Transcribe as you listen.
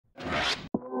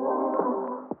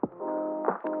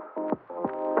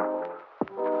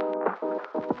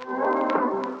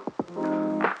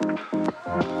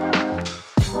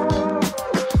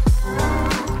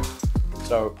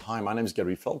Hi, my name is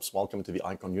Gary Phelps. Welcome to the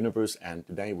Icon Universe, and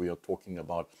today we are talking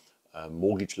about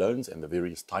mortgage loans and the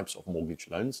various types of mortgage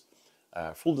loans.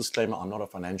 Full disclaimer, I'm not a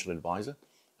financial advisor,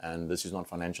 and this is not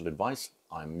financial advice.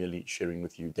 I'm merely sharing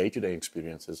with you day-to-day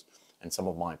experiences and some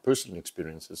of my personal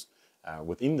experiences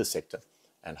within the sector,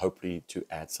 and hopefully to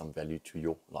add some value to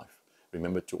your life.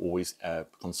 Remember to always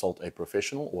consult a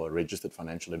professional or a registered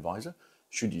financial advisor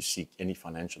should you seek any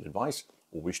financial advice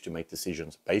or wish to make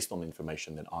decisions based on the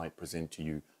information that I present to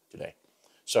you today.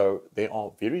 So there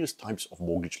are various types of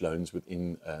mortgage loans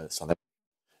within South Africa,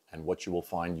 and what you will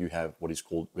find, you have what is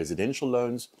called residential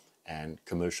loans and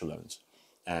commercial loans.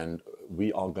 And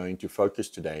we are going to focus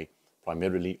today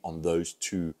primarily on those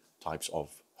two types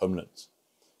of home loans.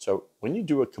 So when you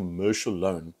do a commercial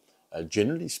loan,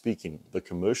 generally speaking, the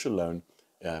commercial loan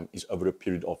is over a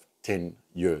period of 10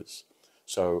 years.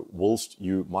 So whilst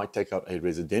you might take out a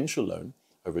residential loan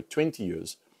over 20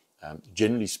 years,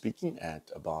 generally speaking,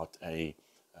 at about a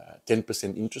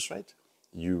 10% interest rate,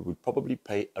 you would probably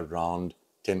pay around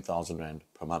 10,000 Rand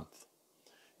per month.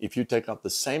 If you take out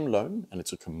the same loan and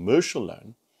it's a commercial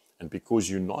loan, and because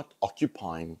you're not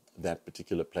occupying that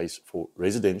particular place for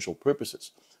residential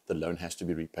purposes, the loan has to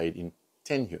be repaid in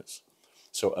 10 years.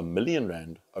 So R1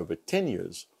 million over 10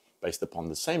 years, based upon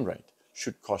the same rate,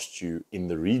 should cost you in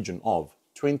the region of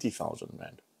 20,000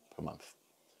 Rand per month.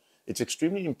 It's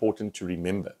extremely important to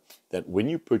remember that when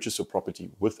you purchase a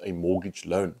property with a mortgage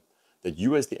loan, that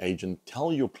you as the agent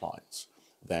tell your clients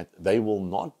that they will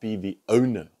not be the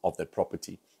owner of that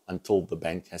property until the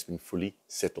bank has been fully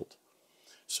settled.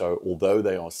 So although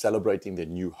they are celebrating their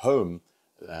new home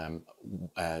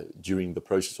during the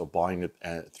process of buying it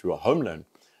through a home loan,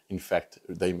 in fact,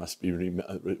 they must be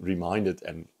reminded,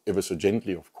 and ever so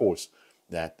gently, of course,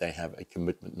 that they have a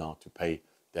commitment now to pay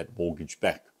that mortgage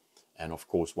back. And of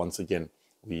course, once again,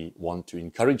 we want to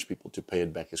encourage people to pay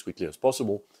it back as quickly as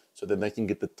possible so that they can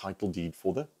get the title deed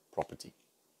for the property.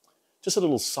 Just a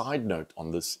little side note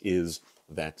on this is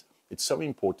that it's so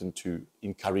important to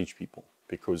encourage people,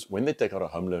 because when they take out a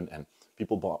home loan and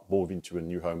people move into a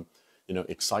new home, you know,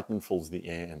 excitement fills the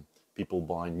air and people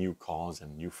buy new cars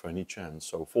and new furniture and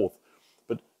so forth.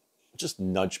 But just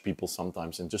nudge people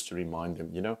sometimes and just to remind them,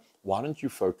 you know, why don't you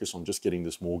focus on just getting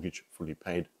this mortgage fully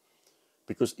paid?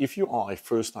 Because if you are a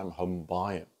first-time home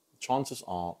buyer, chances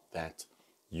are that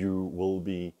you will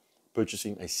be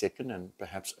purchasing a second and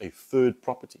perhaps a third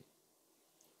property.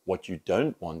 What you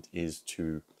don't want is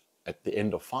to, at the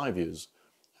end of 5 years,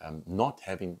 not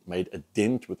having made a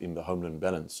dent within the home loan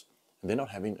balance and then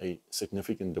not having a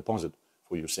significant deposit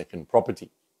for your second property.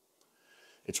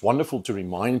 It's wonderful to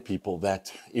remind people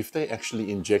that if they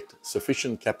actually inject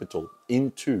sufficient capital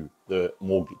into the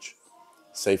mortgage,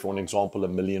 say for an example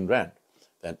R1 million,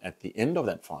 then at the end of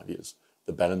that 5 years,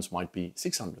 the balance might be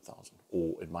 600,000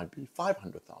 or it might be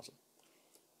 500,000.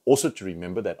 Also to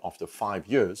remember that after 5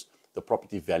 years, the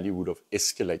property value would have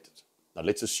escalated. Now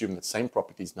let's assume that same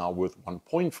property is now worth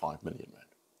 1.5 million Rand.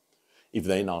 If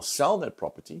they now sell that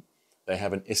property, they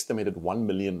have an estimated 1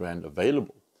 million Rand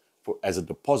available as a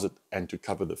deposit and to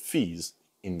cover the fees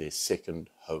in their second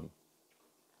home.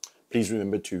 Please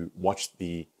remember to watch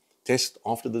the test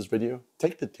after this video,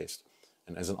 take the test.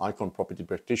 And as an Icon property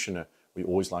practitioner, we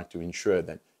always like to ensure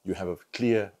that you have a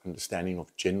clear understanding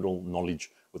of general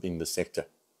knowledge within the sector.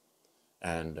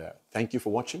 And thank you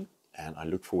for watching, and I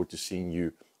look forward to seeing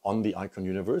you on the Icon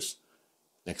Universe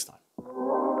next time.